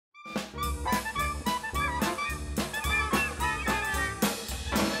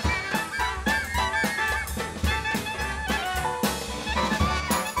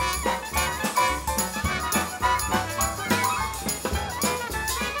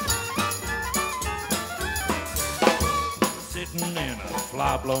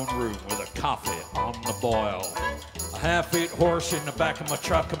fly-blown room with a coffee on the boil. A half-eat horse in the back of my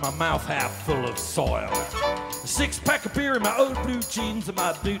truck and my mouth half full of soil. A six-pack of beer in my old blue jeans and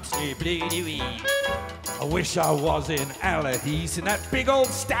my boots near bleedy-wee. I wish I was in Allardyce in that big old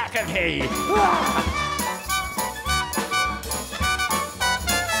stack of hay.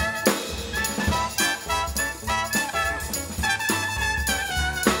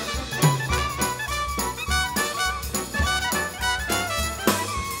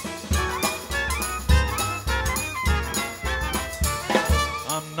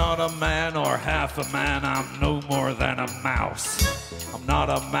 I'm not a man or half a man, I'm no more than a mouse. I'm not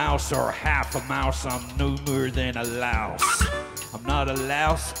a mouse or half a mouse, I'm no more than a louse. I'm not a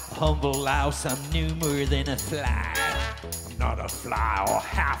louse, a humble louse, I'm no more than a fly. I'm not a fly or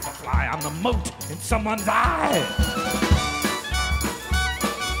half a fly, I'm the mote in someone's eye.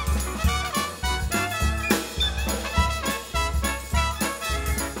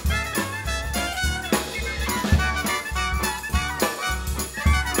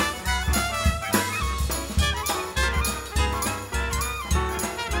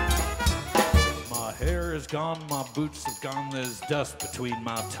 Gone, my boots have gone, there's dust between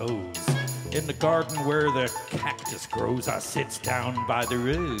my toes. In the garden where the cactus grows, I sits down by the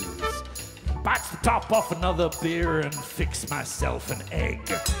rose, bites the top off another beer and fix myself an egg.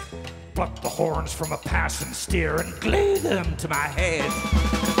 Pluck the horns from a passing steer and glue them to my head.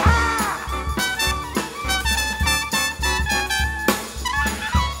 Ah!